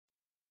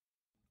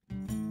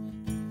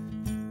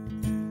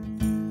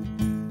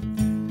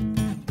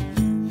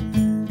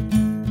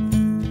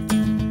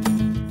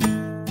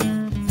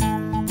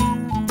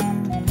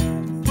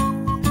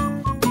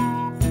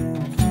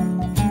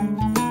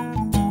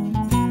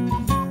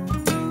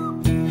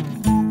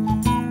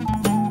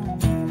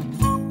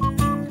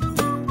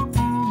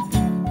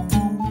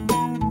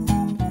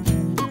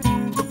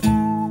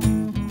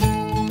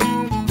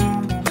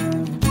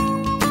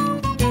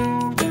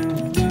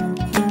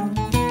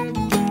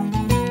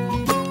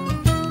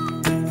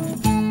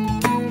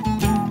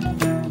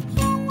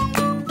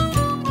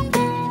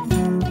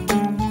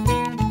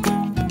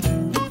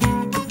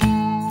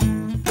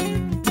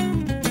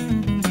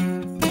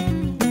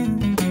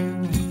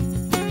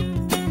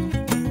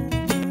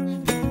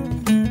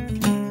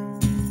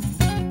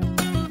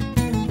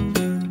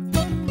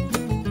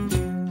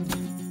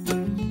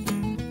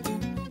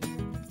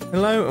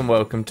Hello and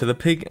welcome to the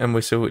Pig and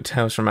Whistle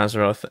Tales from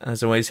Azeroth.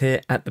 As always,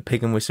 here at the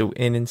Pig and Whistle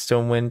Inn in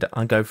Stormwind,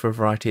 I go for a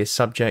variety of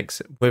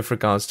subjects with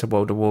regards to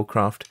World of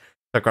Warcraft.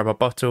 So grab a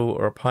bottle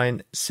or a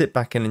pint, sit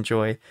back and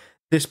enjoy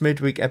this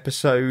midweek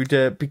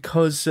episode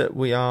because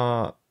we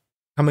are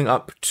coming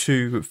up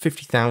to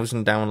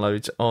 50,000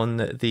 downloads on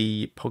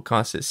the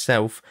podcast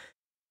itself.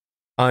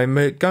 I'm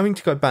going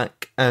to go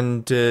back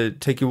and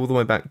take you all the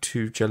way back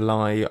to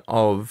July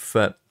of,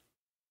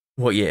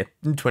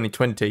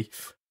 2020.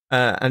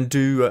 And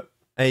do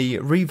a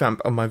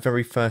revamp on my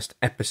very first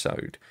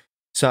episode.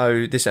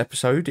 So this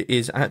episode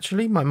is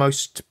actually my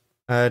most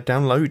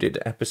downloaded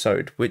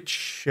episode,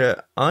 which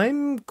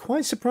I'm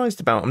quite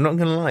surprised about. I'm not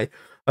going to lie.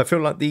 I feel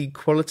like the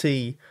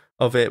quality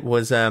of it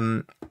was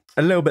a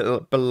little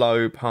bit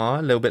below par,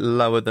 a little bit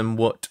lower than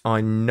what I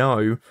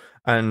know.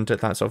 And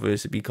that's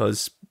obviously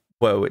because,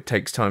 well, it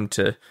takes time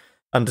to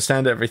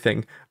understand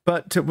everything.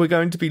 But we're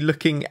going to be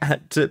looking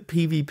at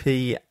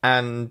PvP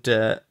and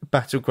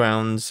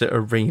battlegrounds,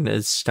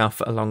 arenas,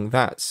 stuff along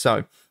that.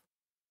 So,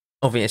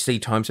 obviously,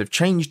 times have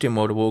changed in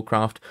World of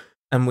Warcraft,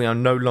 and we are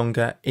no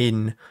longer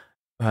in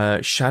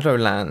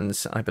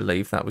Shadowlands. I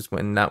believe that was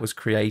when that was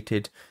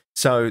created.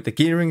 So the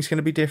gearing is going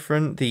to be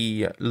different.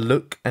 The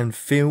look and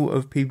feel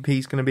of PvP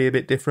is going to be a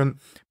bit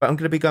different. But I'm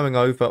going to be going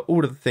over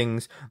all of the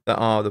things that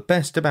are the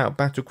best about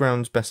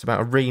battlegrounds, best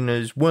about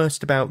arenas,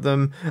 worst about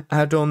them,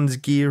 add-ons,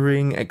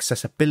 gearing,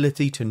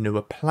 accessibility to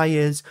newer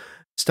players,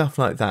 stuff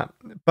like that.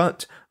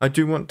 But I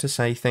do want to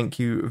say thank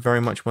you very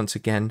much once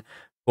again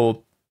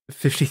for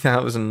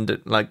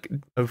 50,000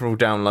 overall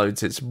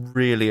downloads. It's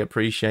really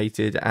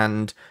appreciated,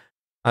 and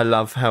I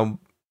love how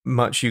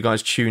much you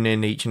guys tune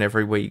in each and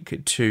every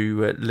week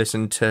to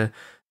listen to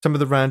some of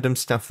the random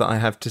stuff that I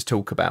have to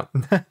talk about.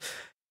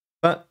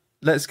 But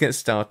let's get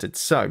started.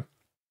 So,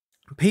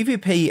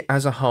 PvP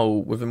as a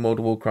whole within World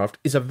of Warcraft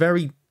is a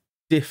very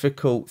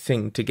difficult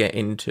thing to get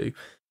into,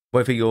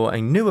 whether you're a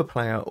newer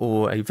player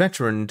or a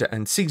veteran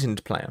and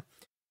seasoned player.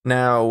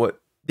 Now,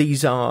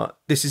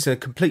 this is a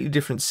completely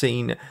different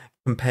scene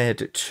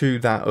compared to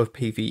that of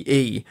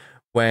PvE,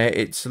 where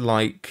it's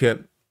like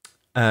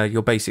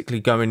you're basically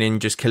going in,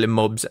 just killing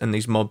mobs, and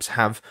these mobs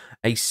have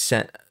a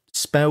set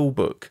spell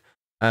book.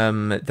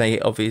 They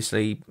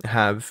obviously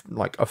have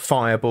like a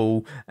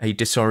fireball, a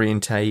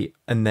disorientate,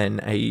 and then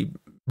a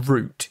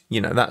root,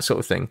 that sort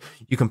of thing.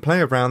 You can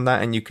play around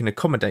that and you can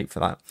accommodate for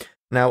that.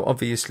 Now,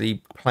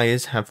 obviously,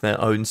 players have their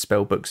own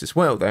spell books as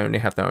well. They only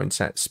have their own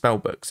set spell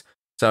books.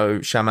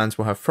 So shamans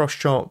will have Frost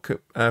Shock,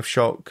 Earth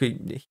Shock,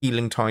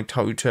 Healing Tide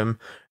Totem,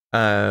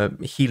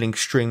 Healing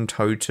String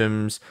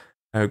Totems,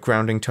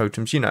 grounding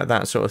totems,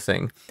 that sort of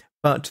thing.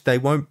 But they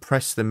won't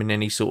press them in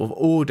any sort of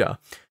order.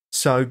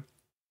 So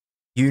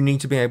you need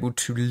to be able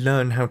to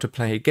learn how to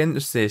play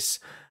against this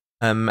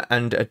and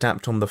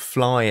adapt on the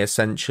fly,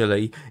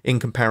 essentially, in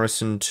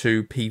comparison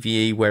to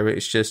PvE, where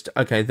it's just,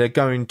 okay, they're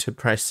going to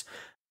press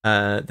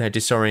their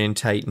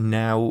disorientate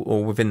now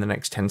or within the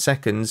next 10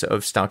 seconds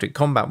of starting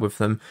combat with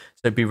them.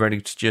 So be ready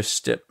to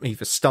just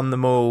either stun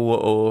them all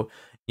or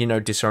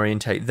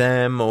disorientate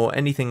them or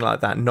anything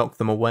like that, knock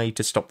them away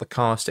to stop the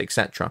cast,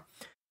 etc.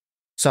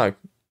 So,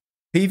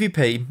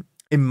 PvP,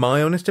 in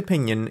my honest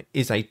opinion,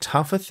 is a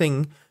tougher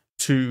thing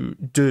to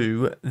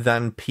do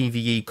than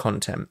PvE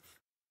content.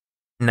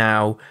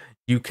 Now,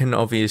 you can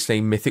obviously,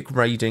 mythic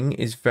raiding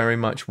is very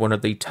much one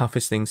of the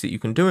toughest things that you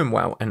can do in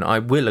WoW, and I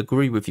will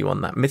agree with you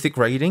on that. Mythic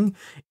raiding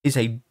is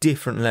a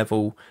different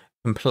level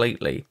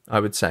completely,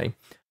 I would say.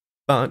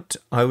 But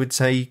I would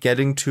say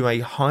getting to a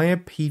higher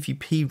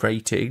PvP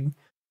rating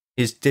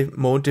is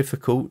more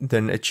difficult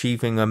than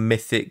achieving a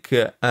mythic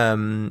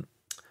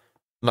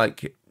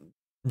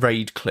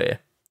raid clear.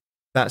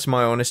 That's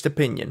my honest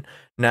opinion.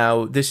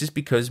 Now, this is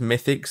because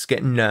mythics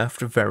get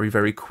nerfed very,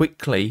 very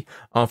quickly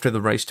after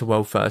the Race to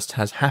World First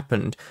has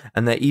happened,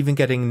 and they're even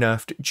getting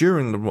nerfed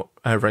during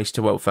the Race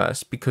to World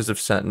First because of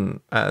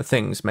certain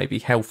things. Maybe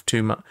health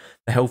too much,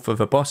 the health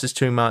of a boss is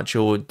too much,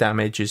 or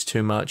damage is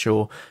too much,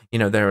 or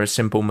there are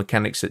simple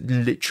mechanics that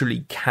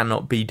literally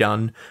cannot be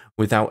done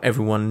without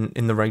everyone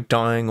in the raid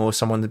dying or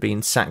someone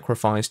being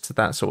sacrificed,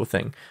 that sort of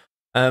thing.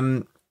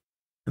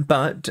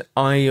 But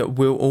I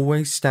will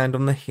always stand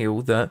on the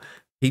hill that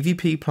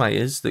PvP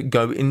players that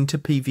go into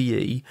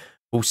PvE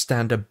will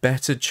stand a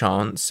better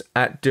chance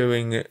at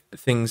doing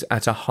things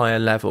at a higher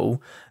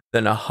level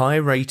than a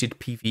high-rated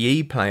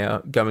PvE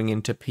player going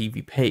into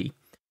PvP.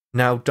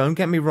 Now, don't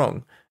get me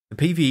wrong, the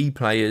PvE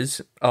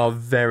players are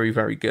very,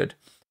 very good,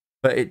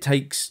 but it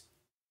takes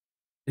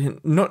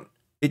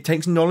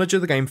knowledge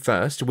of the game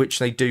first, which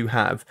they do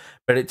have,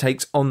 but it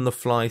takes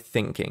on-the-fly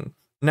thinking.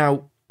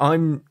 Now,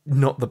 I'm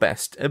not the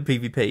best at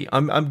PvP.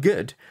 I'm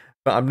good,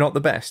 but I'm not the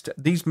best.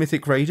 These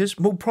mythic raiders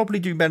will probably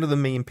do better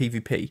than me in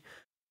PvP,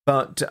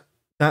 but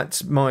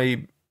that's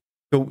my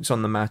thoughts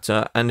on the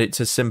matter, and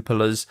it's as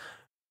simple as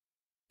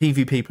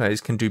PvP players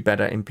can do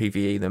better in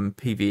PvE than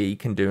PvE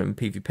can do in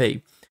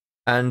PvP.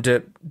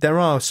 And there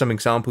are some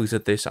examples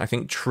of this, I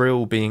think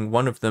Trill being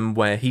one of them,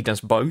 where he does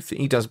both.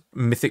 He does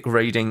mythic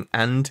raiding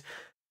and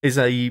is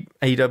a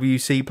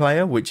AWC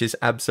player, which is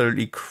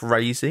absolutely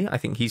crazy. I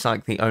think he's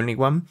like the only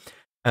one.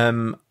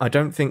 I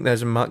don't think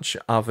there's much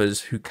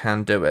others who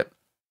can do it.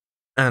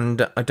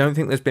 And I don't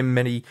think there's been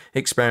many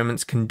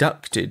experiments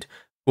conducted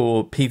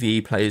for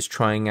PvE players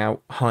trying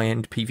out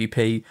high-end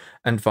PvP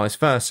and vice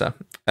versa.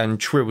 And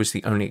Trill is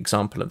the only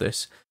example of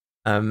this.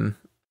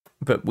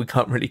 But we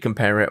can't really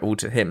compare it all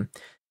to him.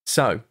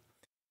 So,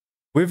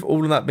 with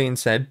all of that being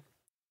said,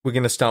 we're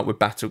going to start with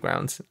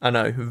battlegrounds. I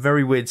know,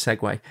 very weird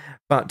segue.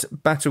 But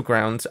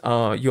battlegrounds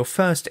are your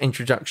first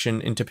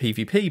introduction into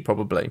PvP,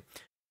 probably.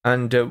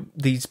 And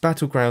these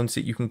battlegrounds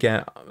that you can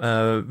get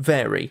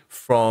vary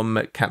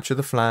from capture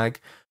the flag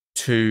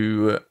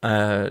to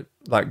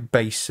like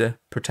base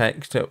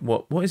protect.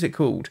 What is it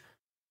called?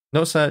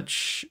 Not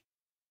search.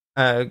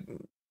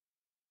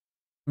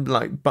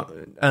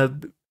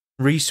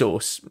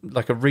 Resource,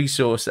 like a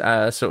resource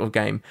sort of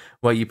game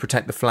where you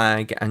protect the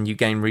flag and you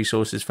gain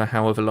resources for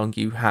however long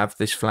you have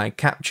this flag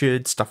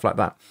captured, stuff like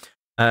that.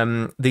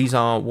 These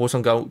are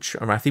Warsong Gulch,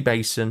 Arathi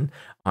Basin,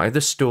 Either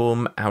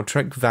Storm,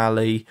 Outtrek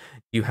Valley.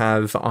 You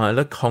have Isle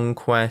of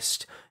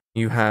Conquest.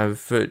 You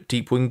have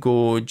Deepwind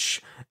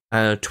Gorge,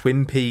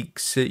 Twin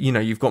Peaks.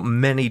 You've got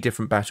many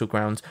different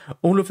battlegrounds.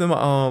 All of them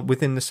are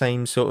within the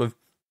same sort of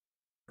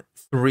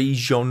 3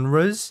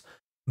 genres,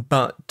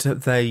 but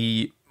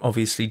they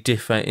obviously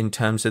differ in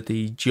terms of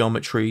the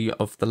geometry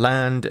of the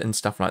land and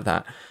stuff like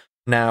that.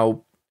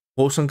 Now,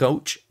 Warsong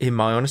Gulch, in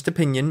my honest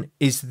opinion,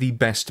 is the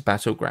best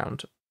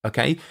battleground.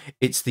 Okay,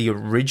 it's the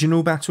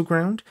original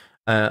battleground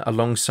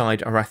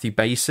alongside Arathi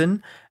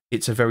Basin.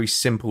 It's a very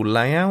simple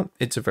layout.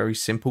 It's a very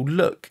simple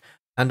look,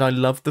 and I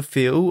love the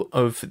feel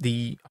of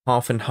the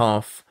half and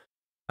half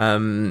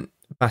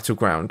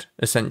battleground.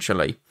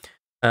 Essentially,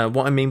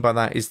 what I mean by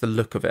that is the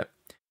look of it.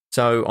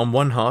 So on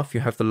one half,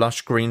 you have the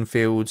lush green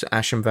fields,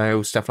 Ashen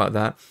Vale, stuff like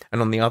that. And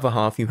on the other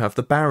half, you have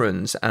the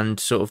barrens and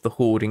sort of the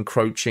horde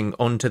encroaching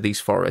onto these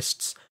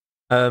forests.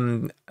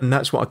 And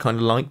that's what I kind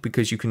of like,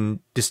 because you can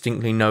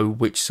distinctly know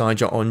which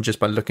side you're on just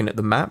by looking at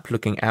the map,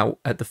 looking out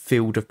at the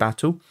field of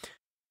battle.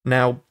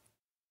 Now,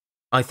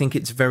 I think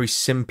it's very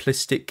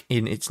simplistic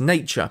in its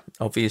nature.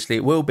 Obviously,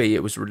 it will be.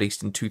 It was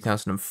released in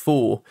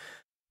 2004.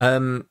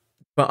 But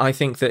I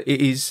think that it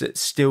is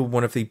still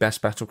one of the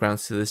best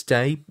battlegrounds to this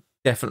day.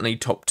 Definitely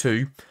top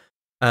 2.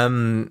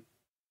 On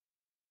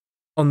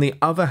the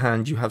other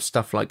hand, you have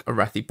stuff like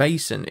Arathi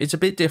Basin. It's a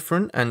bit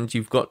different, and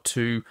you've got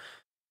to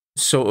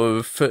sort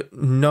of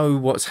know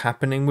what's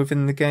happening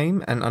within the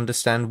game and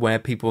understand where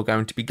people are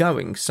going to be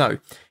going. So,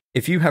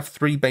 if you have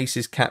 3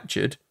 bases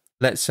captured,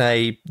 let's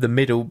say the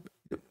middle...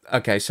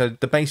 Okay, so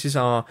the bases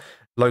are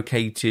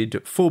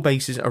located 4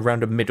 bases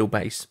around a middle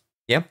base.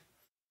 Yeah?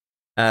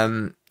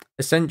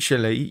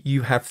 Essentially,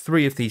 you have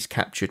 3 of these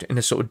captured in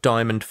a sort of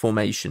diamond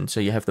formation. So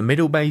you have the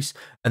middle base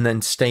and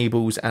then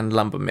stables and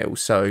lumber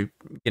mills. So,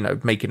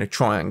 making a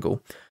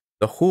triangle.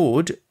 The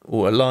Horde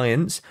or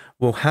Alliance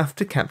will have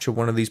to capture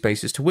one of these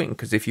bases to win,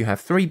 because if you have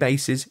 3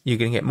 bases, you're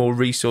going to get more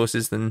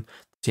resources than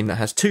the team that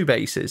has 2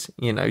 bases,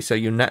 so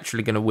you're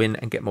naturally going to win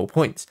and get more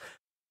points.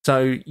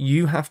 So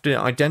you have to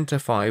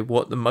identify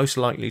what the most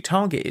likely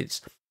target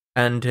is.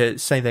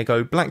 And say they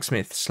go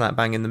blacksmith, slap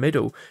bang in the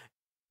middle.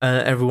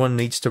 Everyone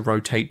needs to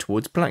rotate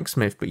towards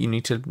blacksmith, but you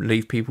need to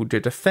leave people to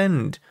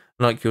defend,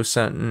 like your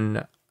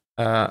certain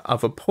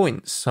other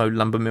points, so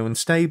lumber mill and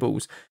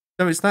stables.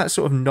 So it's that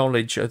sort of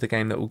knowledge of the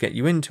game that will get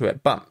you into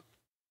it. But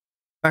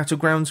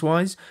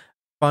battlegrounds-wise,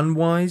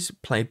 fun-wise,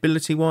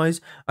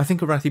 playability-wise, I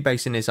think Arathi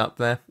Basin is up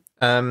there.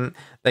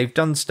 They've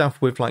done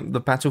stuff with like the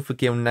Battle for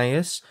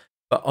Gilneas,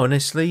 but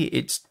honestly,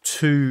 it's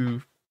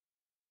too...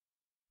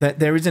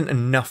 There isn't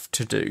enough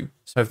to do.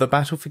 So the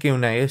Battle for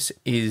Gilneas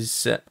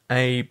is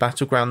a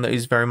battleground that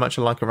is very much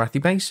like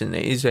Arathi Basin.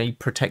 It is a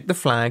protect the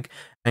flag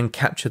and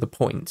capture the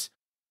points.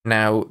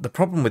 Now, the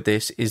problem with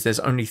this is there's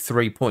only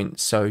 3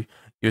 points, so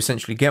you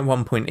essentially get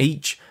 1 point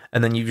each,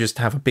 and then you just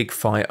have a big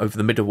fight over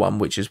the middle one,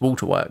 which is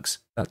Waterworks.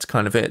 That's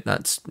kind of it.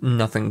 That's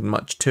nothing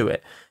much to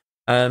it.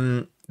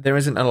 There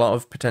isn't a lot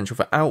of potential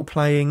for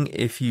outplaying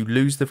if you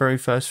lose the very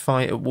first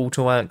fight at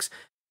Waterworks,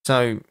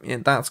 so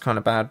that's kind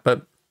of bad,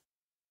 but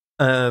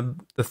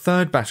the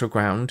third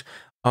battleground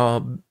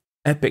are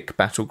epic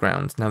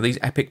battlegrounds. Now, these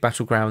epic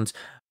battlegrounds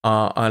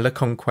are Isle of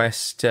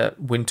Conquest,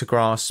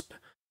 Wintergrasp,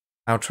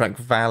 Outtrek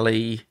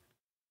Valley.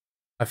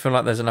 I feel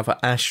like there's another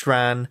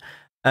Ashran.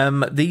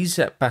 These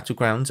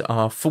battlegrounds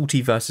are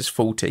 40 versus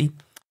 40.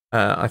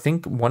 I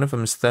think one of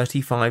them is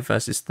 35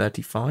 versus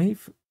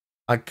 35.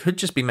 I could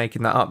just be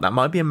making that up. That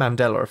might be a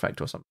Mandela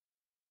effect or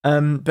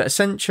something. But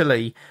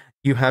essentially,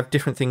 you have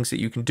different things that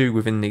you can do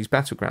within these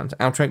battlegrounds.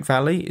 Outtrek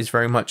Valley is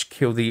very much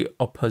kill the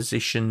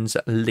opposition's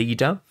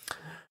leader.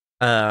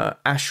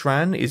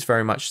 Ashran is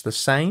very much the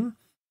same.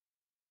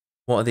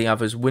 What are the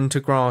others?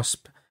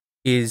 Wintergrasp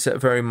is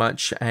very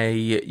much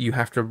you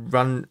have to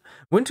run...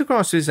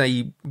 Wintergrasp is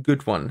a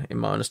good one, in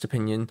my honest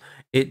opinion.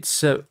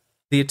 It's the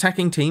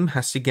attacking team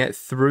has to get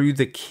through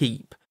the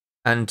keep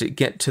and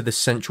get to the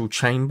central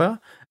chamber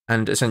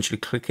and essentially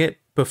click it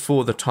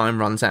before the time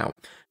runs out.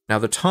 Now,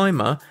 the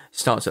timer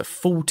starts at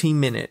 40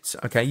 minutes.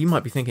 Okay, you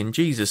might be thinking,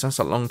 Jesus, that's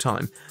a long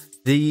time.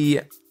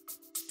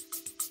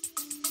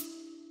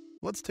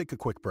 Let's take a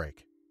quick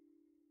break.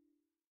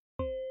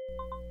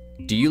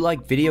 Do you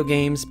like video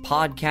games,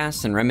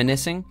 podcasts, and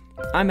reminiscing?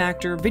 I'm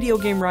actor, video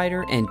game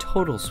writer, and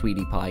total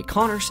sweetie pie,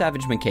 Connor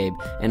Savage McCabe,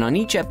 and on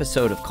each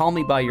episode of Call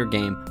Me By Your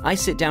Game, I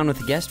sit down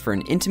with a guest for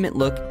an intimate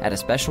look at a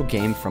special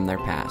game from their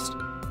past.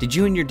 Did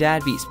you and your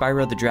dad beat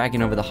Spyro the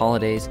Dragon over the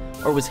holidays?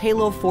 Or was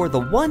Halo 4 the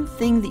one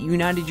thing that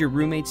united your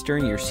roommates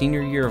during your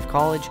senior year of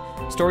college?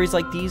 Stories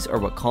like these are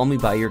what Call Me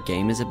By Your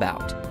Game is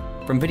about.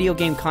 From video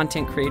game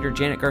content creator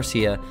Janet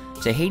Garcia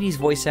to Hades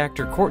voice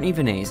actor Courtney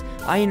Vinay's,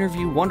 I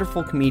interview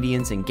wonderful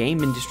comedians and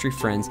game industry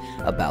friends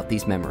about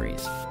these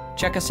memories.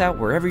 Check us out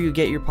wherever you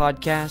get your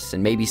podcasts,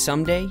 and maybe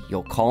someday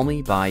you'll call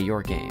me by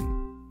your game.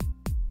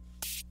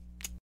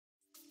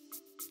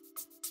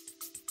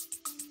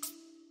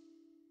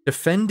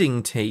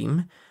 Defending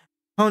team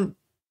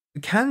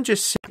can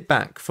just sit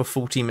back for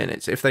 40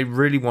 minutes if they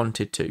really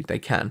wanted to. They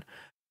can.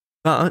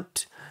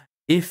 But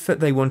if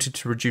they wanted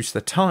to reduce the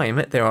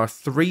time, there are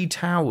 3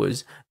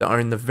 towers that are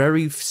in the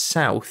very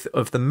south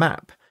of the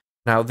map.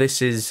 Now,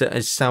 this is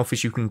as south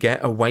as you can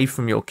get away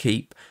from your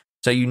keep,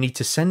 so you need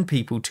to send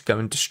people to go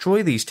and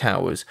destroy these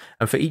towers,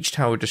 and for each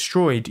tower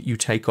destroyed, you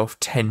take off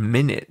 10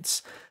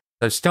 minutes.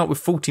 So start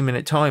with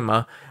 40-minute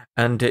timer,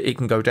 and it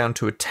can go down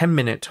to a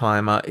 10-minute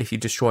timer if you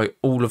destroy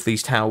all of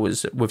these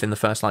towers within the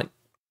first,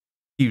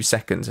 few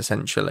seconds,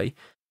 essentially.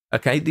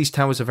 Okay, these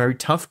towers are very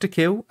tough to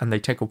kill, and they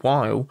take a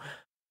while,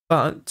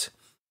 but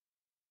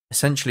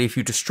essentially, if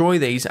you destroy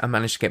these and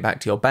manage to get back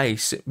to your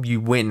base,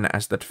 you win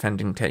as the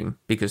defending team,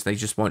 because they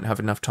just won't have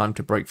enough time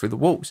to break through the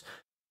walls.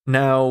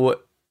 Now,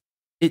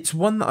 it's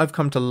one that I've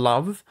come to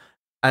love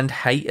and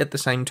hate at the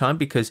same time,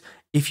 because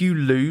if you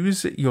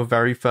lose your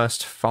very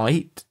first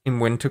fight in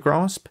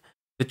Wintergrasp,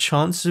 the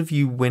chances of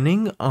you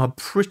winning are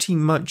pretty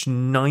much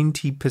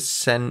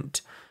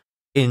 90%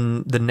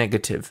 in the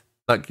negative.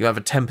 You have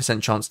a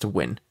 10% chance to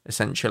win,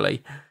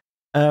 essentially.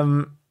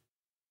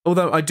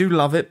 Although I do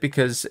love it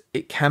because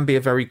it can be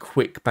a very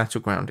quick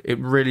battleground. It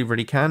really,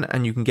 really can,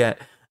 and you can get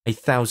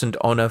 1,000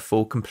 honor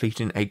for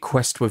completing a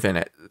quest within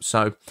it.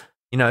 So,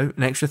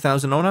 an extra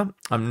 1,000 honor,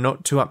 I'm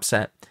not too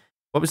upset.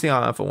 What was the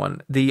other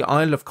one? The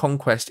Isle of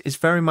Conquest is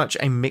very much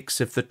a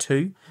mix of the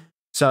two.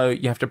 So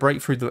you have to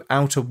break through the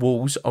outer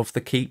walls of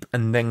the keep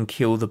and then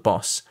kill the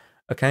boss.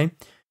 Okay?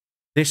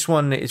 This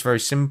one is very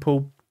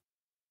simple,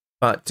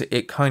 but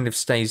it kind of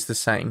stays the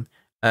same.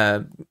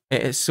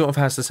 It sort of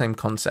has the same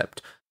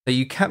concept. So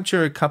you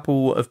capture a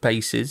couple of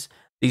bases.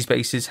 These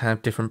bases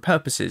have different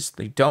purposes.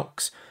 The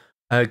docks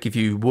give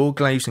you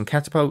warglaives and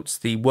catapults.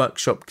 The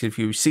workshop gives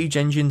you siege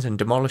engines and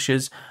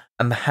demolishers.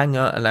 And the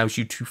hangar allows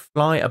you to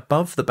fly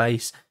above the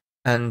base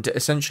and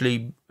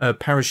essentially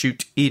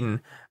parachute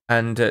in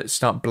and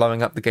start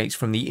blowing up the gates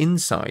from the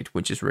inside,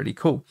 which is really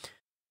cool.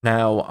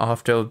 Now,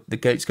 after the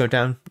gates go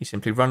down, you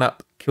simply run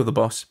up, kill the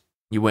boss,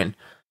 you win.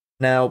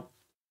 Now,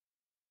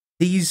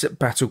 these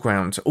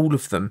battlegrounds, all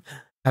of them,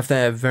 have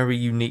their very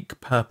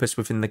unique purpose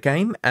within the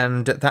game,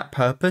 and that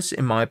purpose,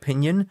 in my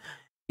opinion,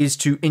 is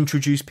to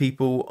introduce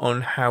people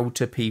on how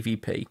to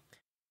PvP.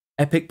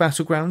 Epic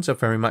battlegrounds are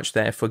very much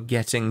there for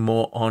getting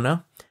more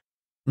honor.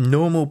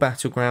 Normal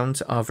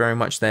battlegrounds are very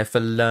much there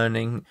for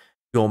learning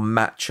your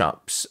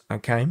matchups,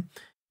 okay?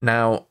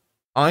 Now,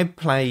 I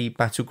play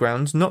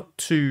battlegrounds not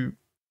to...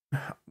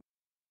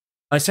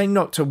 I say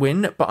not to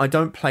win, but I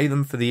don't play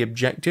them for the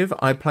objective.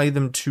 I play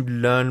them to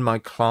learn my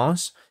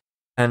class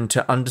and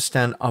to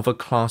understand other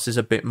classes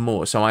a bit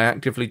more. So I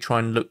actively try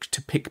and look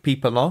to pick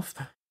people off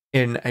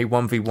in a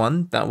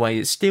 1v1. That way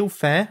it's still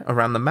fair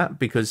around the map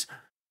because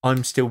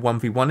I'm still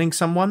 1v1ing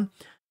someone.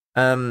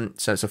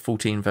 So it's a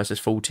 14 versus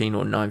 14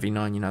 or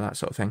 9v9, that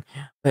sort of thing.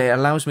 But it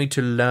allows me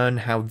to learn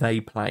how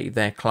they play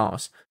their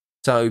class.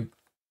 So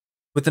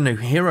with the new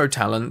hero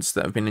talents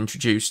that have been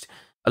introduced,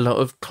 a lot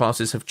of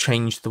classes have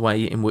changed the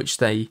way in which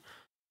they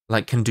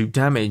can do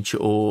damage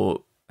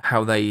or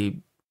how they,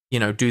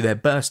 do their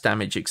burst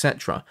damage,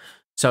 etc.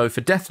 So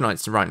for Death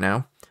Knights right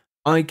now,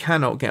 I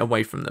cannot get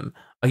away from them.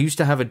 I used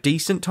to have a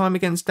decent time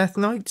against Death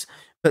Knights,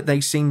 but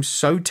they seem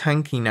so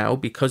tanky now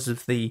because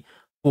of the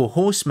Four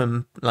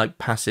Horsemen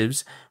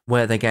passives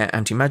where they get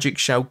anti-magic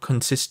shell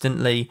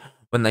consistently.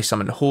 When they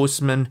summon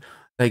Horsemen,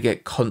 they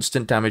get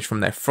constant damage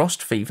from their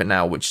Frost Fever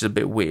now, which is a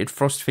bit weird.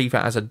 Frost Fever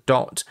as a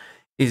dot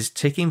is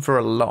ticking for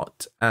a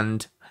lot,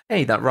 and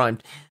hey, that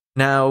rhymed.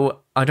 Now,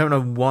 I don't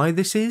know why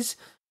this is,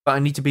 but I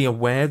need to be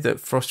aware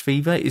that Frost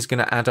Fever is going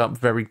to add up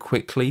very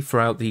quickly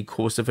throughout the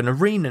course of an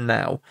arena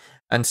now,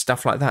 and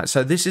stuff like that.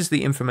 So this is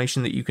the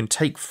information that you can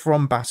take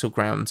from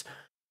Battlegrounds,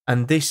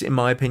 and this, in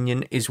my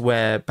opinion, is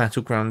where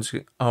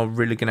Battlegrounds are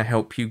really going to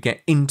help you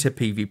get into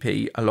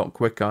PvP a lot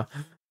quicker,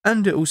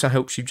 and it also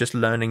helps you just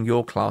learning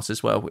your class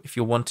as well. If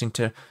you're wanting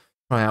to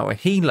try out a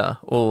healer,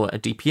 or a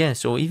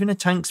DPS, or even a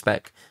tank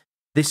spec,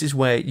 this is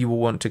where you will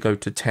want to go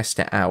to test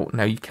it out.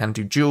 Now, you can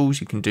do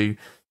duels, you can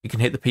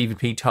hit the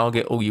PvP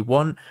target all you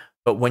want,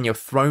 but when you're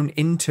thrown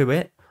into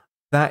it,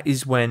 that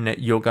is when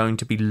you're going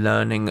to be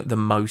learning the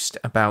most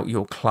about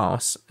your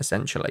class,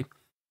 essentially.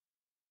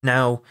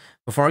 Now,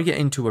 before I get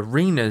into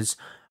arenas,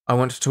 I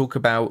want to talk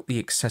about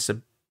the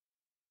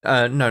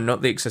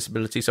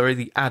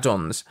the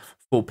add-ons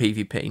for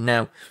PvP.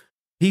 Now,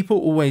 people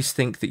always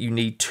think that you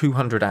need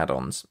 200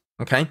 add-ons,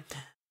 okay?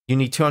 You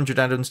need 200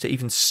 add-ons to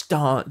even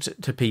start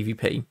to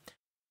PvP.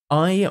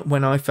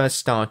 When I first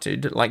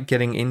started, like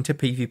getting into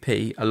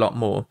PvP a lot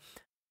more,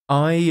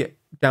 I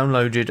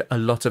downloaded a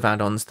lot of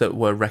add-ons that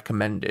were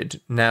recommended.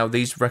 Now,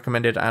 these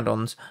recommended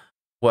add-ons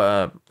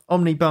were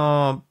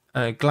OmniBar,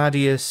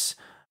 Gladius,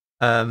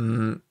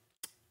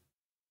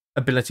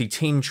 Ability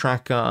Team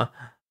Tracker,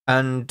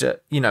 and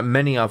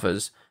many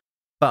others.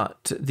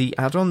 But the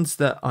add-ons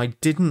that I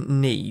didn't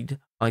need,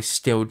 I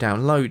still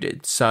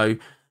downloaded. So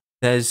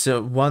there's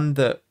one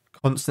that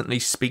constantly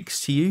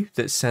speaks to you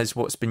that says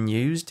what's been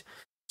used.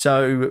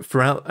 So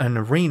throughout an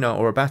arena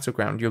or a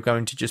battleground, you're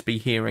going to just be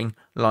hearing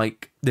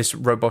like this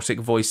robotic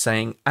voice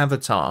saying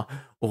Avatar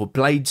or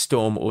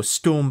Bladestorm or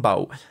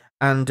Stormbolt,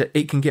 and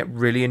it can get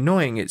really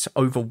annoying. It's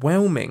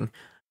overwhelming.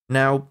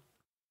 Now,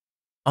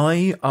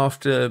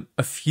 after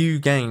a few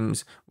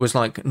games, was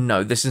like,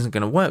 no, this isn't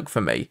going to work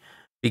for me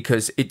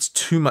because it's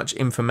too much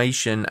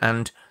information,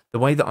 and the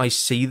way that I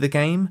see the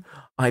game,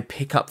 I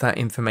pick up that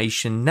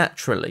information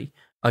naturally.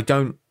 I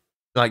don't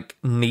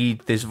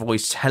need this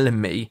voice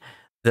telling me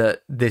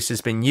that this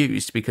has been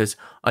used, because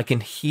I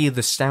can hear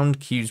the sound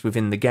cues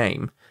within the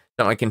game.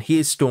 So I can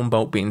hear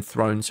Stormbolt being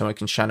thrown, so I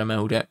can shadow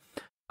meld it.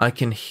 I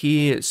can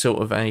hear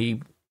sort of a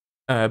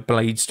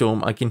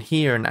Bladestorm. I can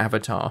hear an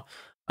Avatar.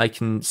 I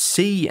can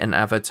see an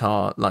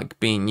Avatar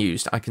being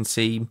used. I can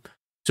see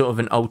sort of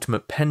an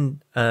ultimate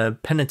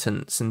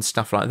penitence and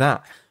stuff like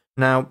that.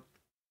 Now,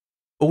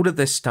 all of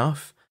this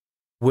stuff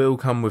will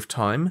come with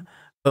time,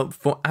 but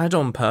for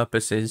add-on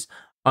purposes,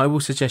 I will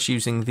suggest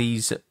using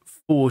these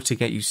 4 to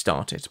get you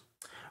started.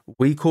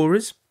 Weak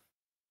auras,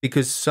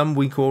 because some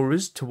weak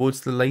auras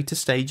towards the later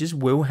stages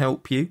will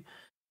help you.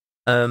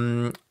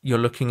 You're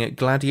looking at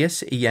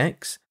Gladius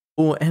EX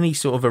or any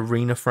sort of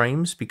arena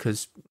frames,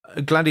 because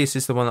Gladius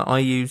is the one that I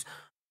use,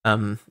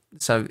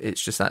 so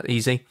it's just that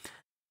easy.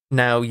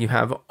 Now you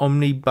have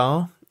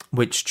OmniBar,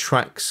 which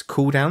tracks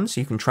cooldowns.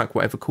 You can track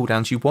whatever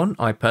cooldowns you want.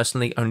 I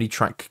personally only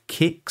track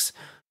kicks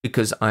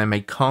because I am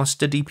a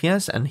caster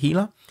DPS and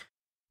healer.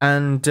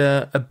 And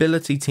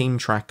Ability Team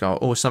Tracker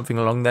or something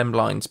along them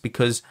lines,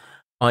 because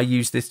I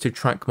use this to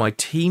track my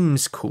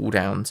team's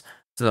cooldowns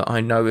so that I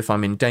know if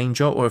I'm in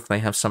danger or if they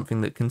have something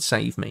that can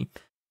save me.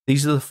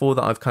 These are the 4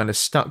 that I've kind of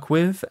stuck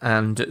with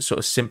and sort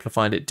of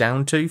simplified it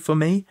down to for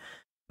me.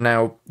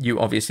 Now, you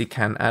obviously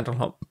can add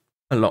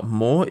a lot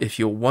more if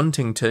you're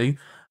wanting to,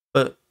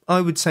 but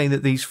I would say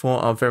that these 4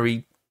 are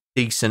very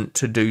decent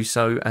to do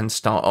so and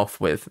start off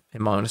with,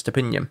 in my honest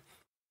opinion.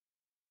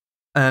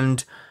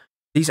 And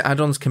these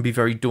add-ons can be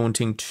very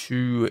daunting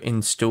to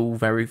install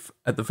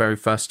at the very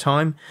first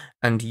time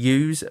and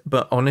use,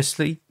 but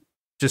honestly,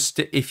 just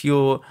if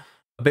you're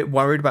a bit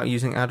worried about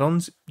using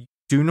add-ons, you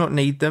do not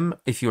need them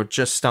if you're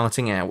just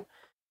starting out.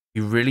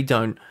 You really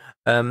don't.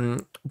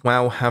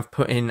 WoW have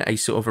put in a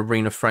sort of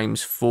arena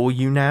frames for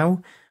you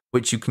now,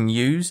 which you can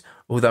use,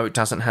 although it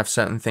doesn't have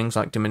certain things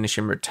like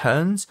diminishing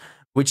returns,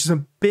 which is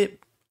a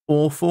bit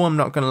awful, I'm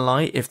not going to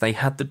lie. If they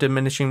had the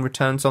diminishing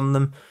returns on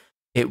them,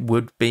 it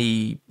would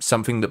be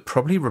something that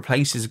probably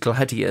replaces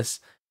Gladius,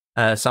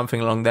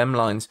 something along them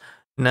lines.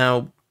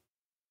 Now,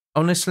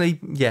 honestly,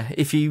 yeah,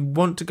 if you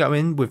want to go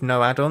in with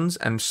no add-ons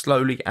and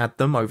slowly add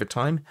them over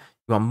time,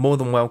 you are more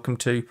than welcome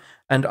to,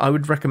 and I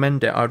would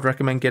recommend it. I would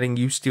recommend getting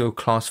used to your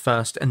class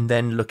first and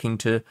then looking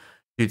to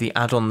do the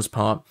add-ons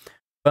part.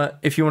 But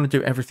if you want to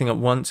do everything at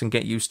once and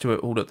get used to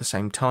it all at the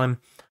same time,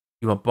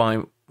 you are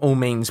by all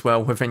means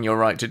well within your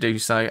right to do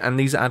so, and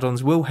these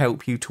add-ons will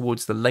help you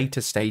towards the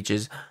later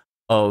stages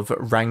of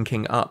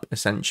ranking up,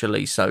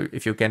 essentially. So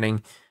if you're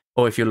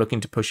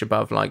looking to push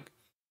above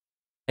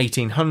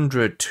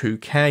 1800,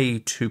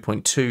 2k,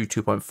 2.2,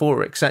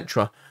 2.4,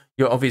 etc.,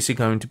 you're obviously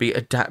going to be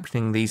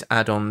adapting these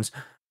add-ons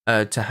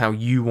to how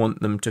you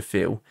want them to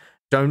feel.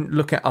 Don't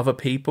look at other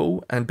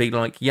people and be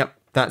like, yep,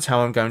 that's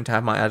how I'm going to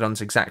have my add-ons,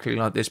 exactly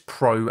like this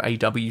pro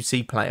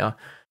AWC player,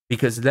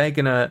 because they're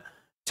going to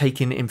take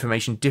in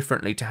information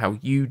differently to how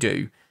you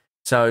do.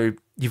 So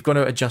you've got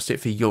to adjust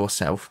it for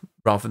yourself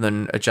rather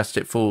than adjust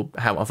it for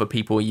how other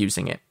people are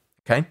using it,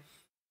 okay?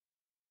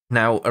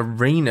 Now,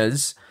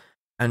 arenas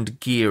and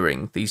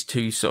gearing, these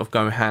two sort of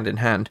go hand in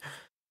hand.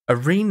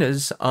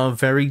 Arenas are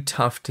very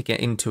tough to get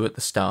into at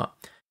the start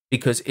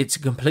because it's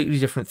a completely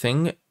different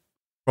thing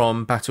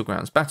from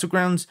battlegrounds.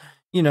 Battlegrounds,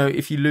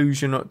 if you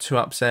lose, you're not too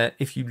upset.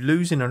 If you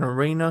lose in an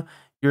arena,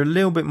 you're a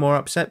little bit more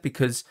upset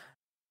because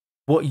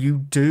what you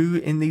do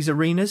in these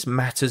arenas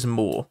matters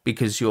more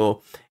because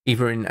you're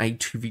either in a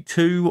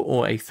 2v2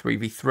 or a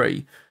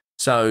 3v3.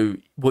 So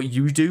what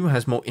you do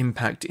has more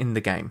impact in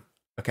the game,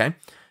 okay?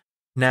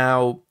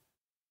 Now,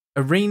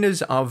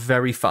 arenas are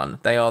very fun.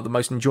 They are the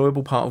most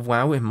enjoyable part of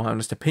WoW, in my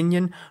honest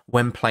opinion,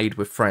 when played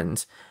with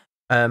friends.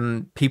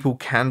 People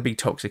can be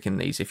toxic in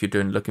these if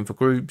you're looking for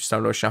groups,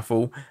 solo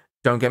shuffle.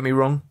 Don't get me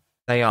wrong,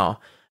 they are.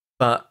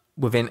 But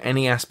within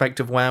any aspect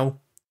of WoW,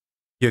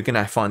 you're going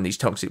to find these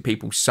toxic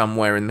people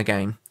somewhere in the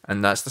game.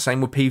 And that's the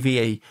same with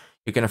PvE.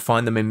 You're going to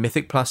find them in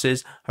Mythic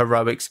Pluses,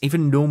 Heroics,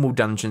 even normal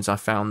dungeons. I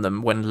found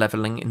them when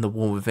leveling in the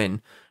War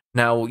Within.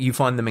 Now, you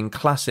find them in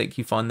Classic,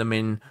 you find them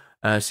in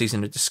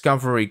Season of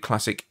Discovery,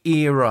 Classic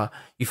Era.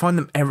 You find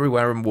them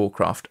everywhere in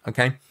Warcraft,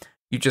 okay?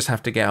 You just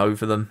have to get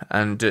over them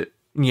and,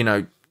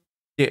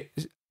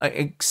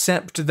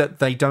 accept that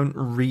they don't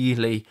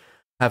really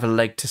have a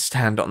leg to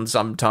stand on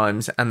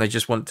sometimes, and they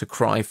just want to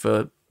cry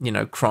for,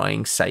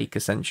 crying's sake,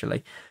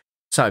 essentially.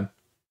 So,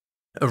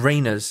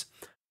 arenas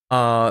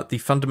are the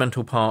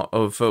fundamental part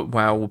of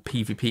WoW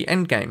PvP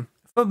endgame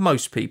for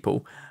most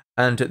people,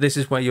 and this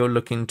is where you're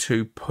looking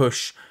to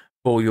push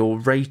for your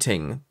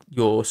rating,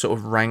 your sort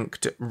of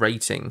ranked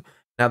rating.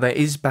 Now, there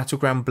is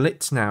Battleground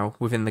Blitz now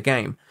within the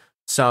game,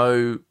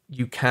 so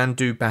you can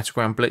do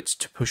Battleground Blitz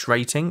to push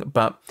rating,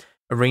 but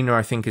Arena,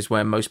 I think, is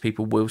where most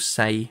people will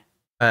say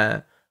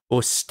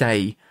or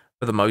stay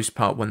for the most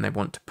part when they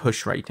want to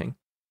push rating.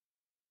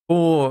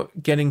 For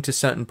getting to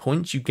certain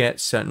points, you get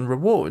certain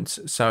rewards.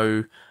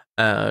 So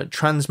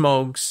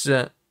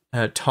transmogs,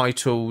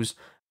 titles,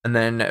 and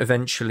then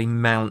eventually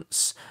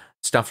mounts,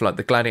 stuff like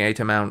the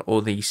Gladiator mount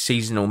or the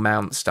seasonal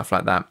mount, stuff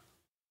like that,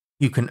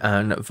 you can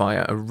earn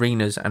via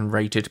arenas and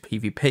rated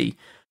PvP.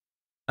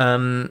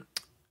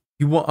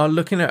 You are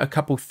looking at a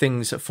couple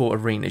things for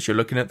arenas. You're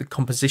looking at the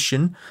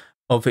composition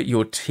of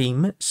your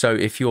team. So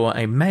if you're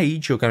a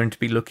mage, you're going to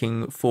be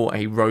looking for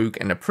a rogue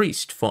and a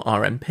priest for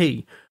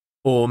RMP,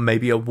 or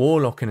maybe a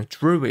warlock and a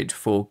druid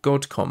for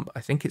God Comp.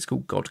 I think it's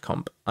called God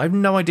Comp. I have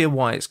no idea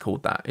why it's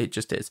called that. It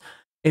just is.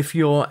 If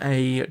you're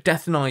a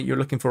Death Knight, you're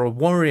looking for a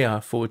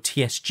warrior for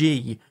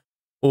TSG,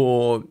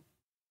 or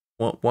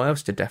what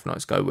else did Death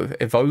Knights go with?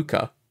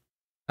 Evoker.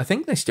 I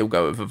think they still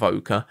go with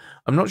Evoker.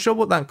 I'm not sure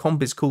what that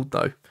comp is called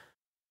though.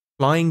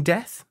 Flying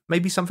Death?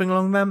 Maybe something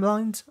along those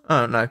lines?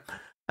 I don't know.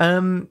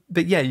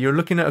 But yeah, you're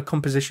looking at a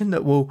composition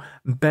that will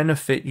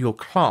benefit your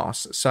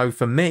class. So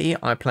for me,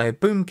 I play a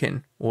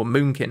Boomkin or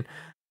Moonkin.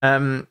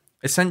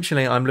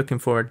 Essentially, I'm looking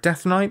for a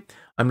Death Knight.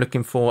 I'm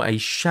looking for a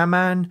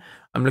Shaman.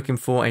 I'm looking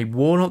for a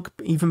Warlock,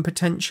 even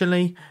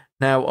potentially.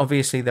 Now,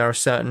 obviously, there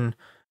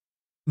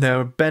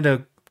are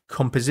better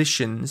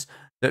compositions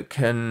that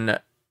can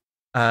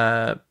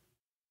help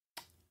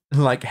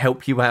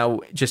you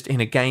out just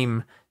in a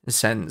game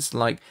sense.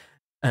 Like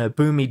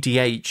Boomy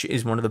DH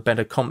is one of the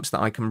better comps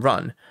that I can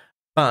run,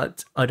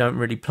 but I don't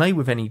really play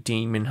with any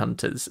demon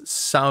hunters,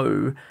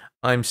 so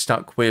I'm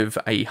stuck with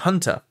a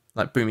hunter,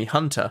 like Boomy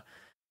Hunter.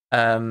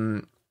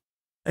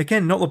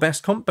 Again, not the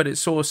best comp, but it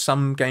saw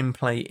some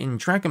gameplay in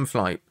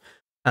Dragonflight,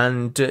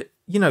 and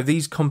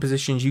these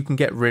compositions you can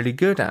get really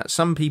good at.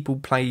 Some people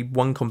play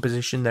one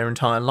composition their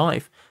entire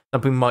life.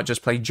 Some people might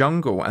just play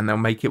jungle and they'll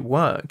make it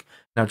work.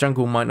 Now,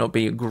 jungle might not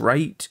be a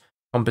great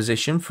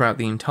composition throughout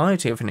the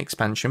entirety of an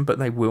expansion, but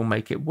they will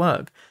make it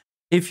work.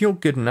 If you're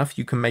good enough,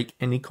 you can make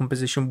any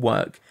composition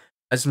work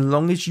as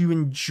long as you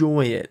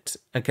enjoy it,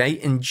 okay?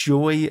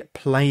 Enjoy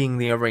playing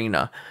the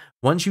arena.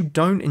 Once you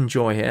don't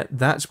enjoy it,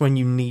 that's when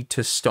you need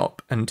to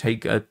stop and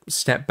take a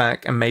step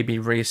back and maybe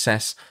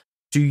reassess.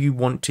 Do you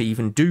want to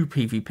even do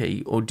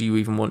PvP, or do you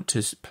even want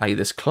to play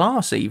this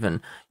class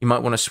even? You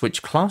might want to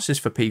switch classes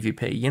for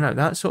PvP,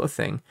 that sort of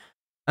thing.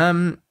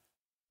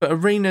 But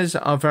arenas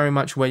are very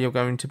much where you're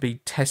going to be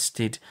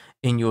tested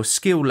in your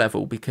skill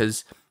level,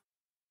 because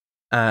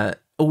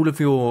all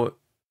of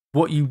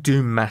what you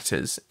do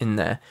matters in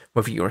there,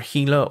 whether you're a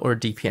healer or a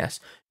DPS.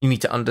 You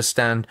need to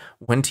understand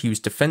when to use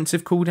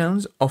defensive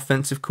cooldowns,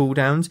 offensive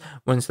cooldowns,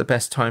 when's the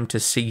best time to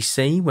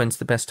CC, when's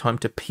the best time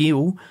to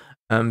peel,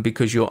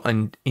 because you're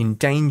in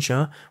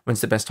danger,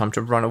 when's the best time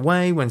to run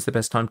away, when's the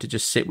best time to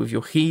just sit with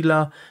your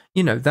healer,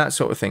 that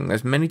sort of thing.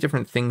 There's many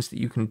different things that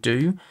you can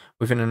do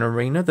within an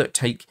arena that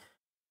take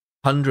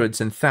hundreds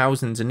and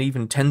thousands and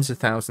even tens of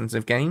thousands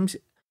of games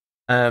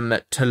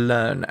to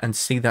learn and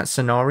see that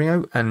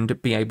scenario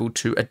and be able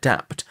to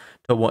adapt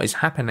to what is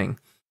happening.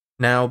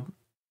 Now,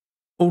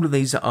 all of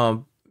these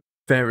are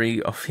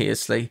very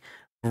obviously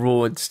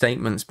broad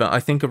statements, but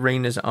I think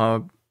arenas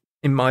are,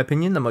 in my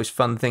opinion, the most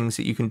fun things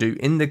that you can do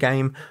in the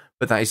game,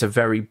 but that is a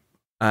very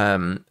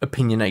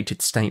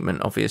opinionated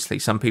statement, obviously.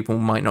 Some people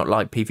might not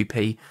like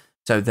PvP,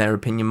 so their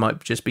opinion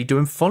might just be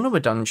doing follower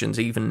dungeons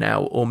even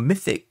now, or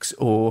mythics,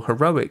 or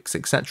heroics,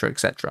 etc.,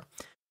 etc.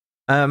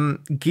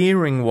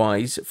 Gearing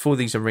wise, for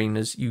these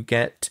arenas, you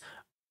get,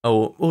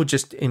 or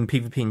just in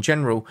PvP in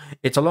general,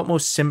 it's a lot more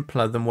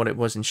simpler than what it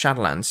was in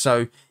Shadowlands.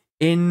 So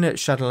in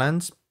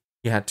Shadowlands,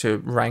 you had to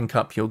rank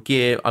up your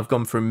gear. I've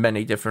gone through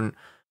many different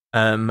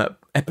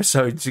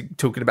episodes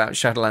talking about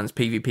Shadowlands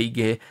PvP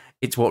gear.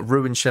 It's what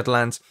ruined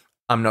Shadowlands.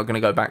 I'm not going to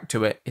go back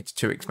to it. It's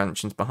 2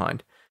 expansions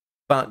behind.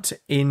 But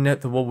in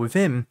the War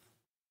Within,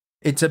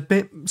 it's a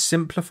bit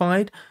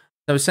simplified.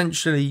 So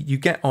essentially, you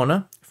get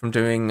honor from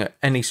doing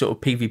any sort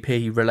of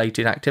PvP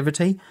related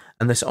activity,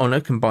 and this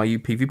honor can buy you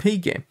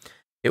PvP gear.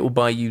 It will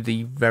buy you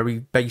the very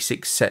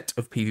basic set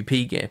of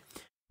PvP gear.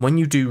 When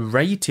you do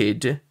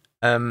rated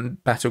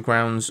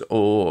battlegrounds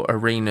or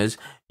arenas,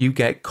 you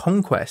get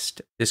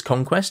conquest. This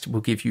conquest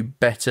will give you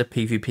better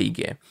PvP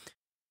gear.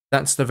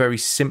 That's the very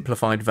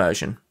simplified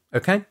version.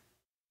 Okay?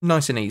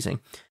 Nice and easy.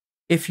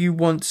 If you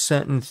want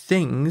certain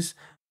things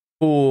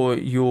for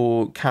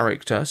your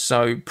character,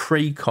 so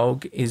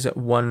precog is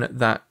one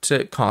that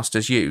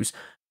casters use.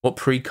 What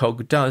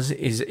precog does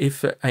is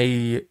if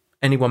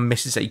anyone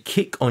misses a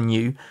kick on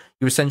you,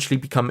 you essentially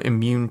become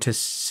immune to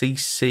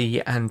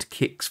CC and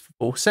kicks for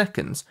 4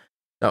 seconds.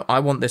 So I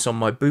want this on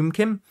my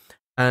boomkin,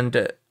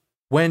 and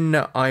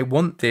when I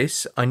want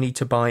this, I need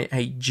to buy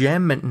a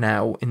gem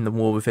now in the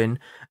War Within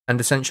and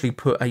essentially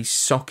put a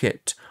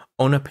socket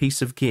on a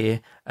piece of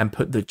gear and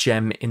put the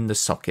gem in the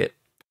socket.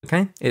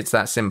 Okay? It's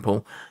that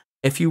simple.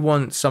 If you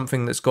want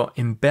something that's got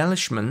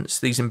embellishments,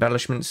 these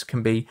embellishments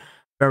can be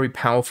very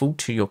powerful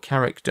to your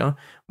character,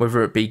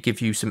 whether it be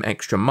give you some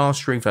extra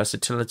mastery,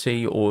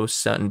 versatility, or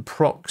certain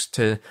procs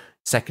to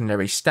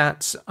secondary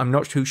stats. I'm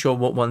not too sure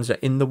what ones are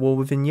in the War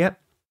Within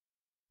yet,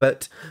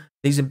 but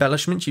these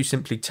embellishments you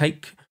simply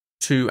take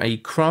to a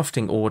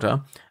crafting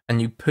order and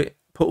you put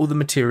all the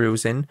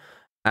materials in,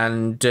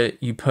 and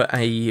you put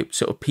a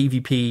sort of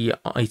PvP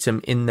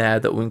item in there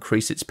that will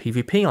increase its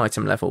PvP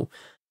item level,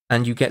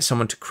 and you get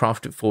someone to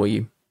craft it for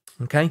you.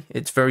 Okay?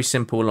 It's very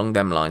simple along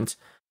them lines.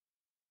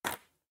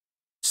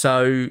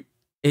 So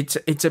it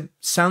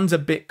sounds a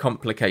bit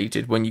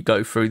complicated when you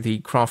go through the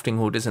crafting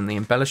orders and the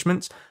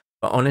embellishments,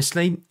 but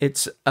honestly,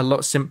 it's a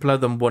lot simpler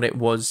than what it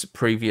was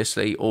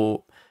previously,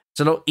 or it's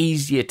a lot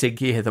easier to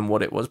gear than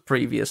what it was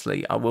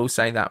previously, I will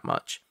say that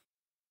much.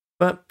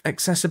 But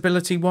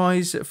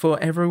accessibility-wise, for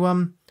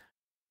everyone,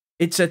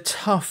 it's a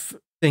tough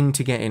thing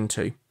to get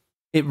into.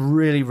 It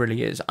really,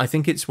 really is. I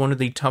think it's one of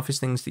the toughest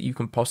things that you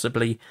can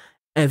possibly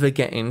ever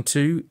get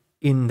into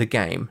in the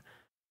game,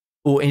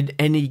 or in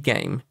any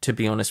game, to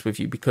be honest with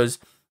you, because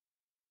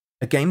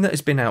a game that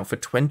has been out for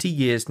 20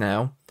 years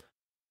now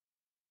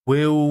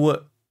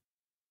will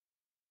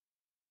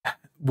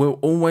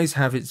always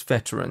have its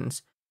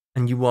veterans,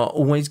 and you are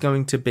always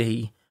going to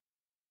be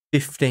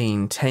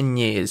 15, 10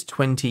 years,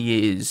 20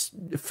 years,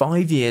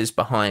 5 years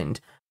behind.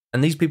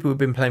 And these people who have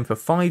been playing for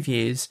 5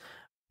 years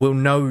will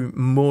know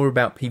more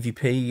about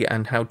PvP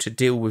and how to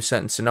deal with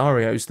certain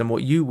scenarios than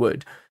what you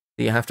would.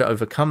 So you have to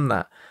overcome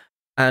that.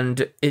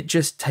 And it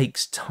just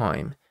takes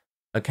time,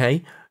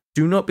 okay?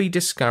 Do not be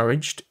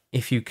discouraged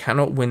if you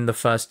cannot win the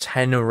first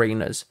 10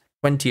 arenas,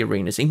 20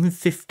 arenas, even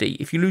 50.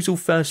 If you lose all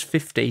first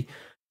 50,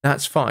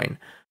 that's fine.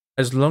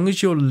 As long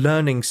as you're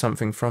learning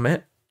something from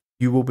it,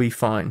 you will be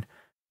fine,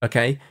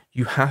 okay?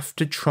 You have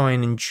to try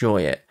and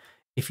enjoy it.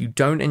 If you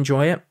don't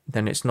enjoy it,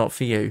 then it's not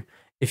for you.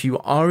 If you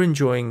are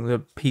enjoying the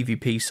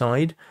PvP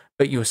side,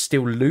 but you're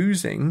still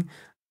losing,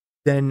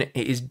 then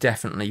it is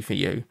definitely for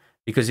you.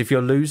 Because if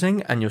you're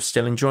losing and you're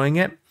still enjoying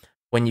it,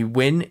 when you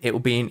win, it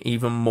will be an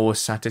even more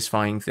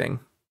satisfying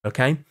thing,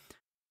 okay?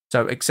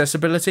 So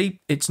accessibility,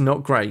 it's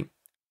not great,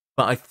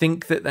 but I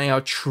think that they are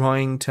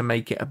trying to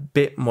make it a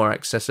bit more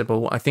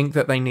accessible. I think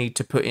that they need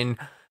to put in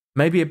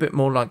maybe a bit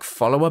more like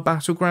follower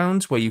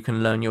battlegrounds where you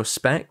can learn your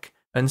spec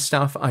and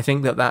stuff. I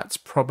think that that's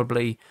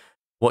probably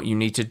what you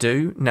need to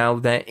do. Now,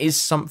 there is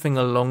something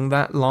along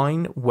that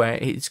line where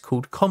it's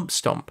called Comp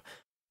Stomp,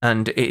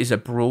 and it is a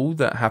brawl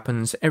that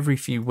happens every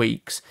few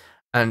weeks,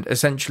 and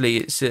essentially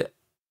it's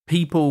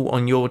people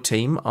on your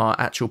team are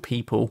actual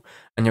people,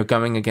 and you're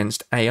going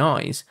against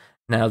AIs.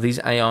 Now, these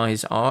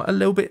AIs are a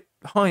little bit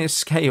higher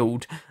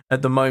scaled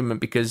at the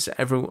moment because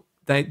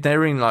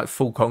they're in like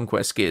full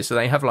conquest gear, so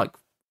they have like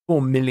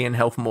 4 million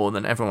health more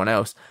than everyone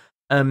else.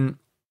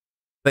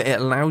 But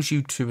it allows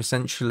you to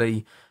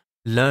essentially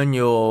learn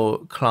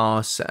your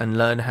class and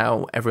learn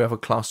how every other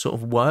class sort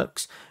of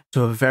works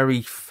to a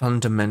very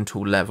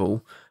fundamental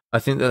level. I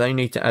think that they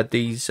need to add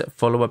these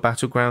follower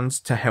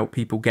battlegrounds to help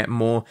people get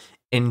more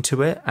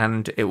into it,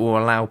 and it will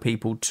allow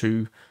people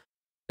to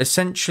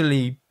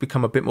essentially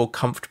become a bit more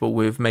comfortable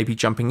with maybe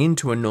jumping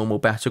into a normal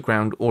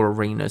battleground or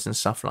arenas and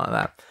stuff like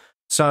that.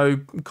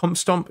 So Comp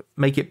Stomp,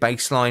 make it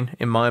baseline,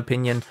 in my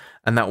opinion,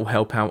 and that will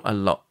help out a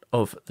lot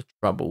of the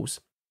troubles.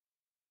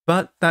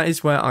 But that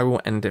is where I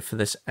will end it for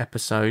this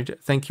episode.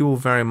 Thank you all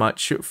very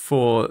much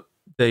for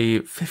the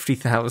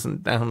 50,000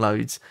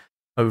 downloads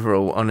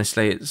overall.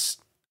 Honestly,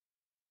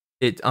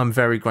 I'm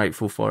very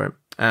grateful for it.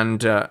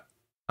 And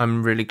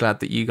I'm really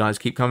glad that you guys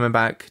keep coming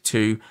back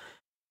to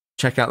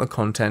check out the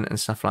content and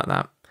stuff like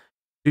that.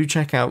 Do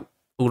check out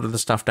all of the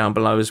stuff down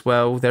below as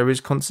well. There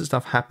is constant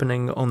stuff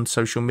happening on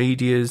social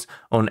medias,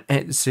 on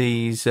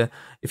Etsy's.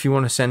 If you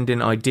want to send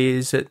in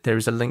ideas, there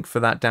is a link for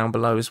that down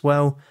below as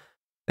well.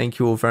 Thank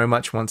you all very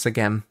much once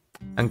again,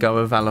 and go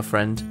with Valor,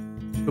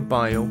 friend.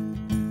 Goodbye, all.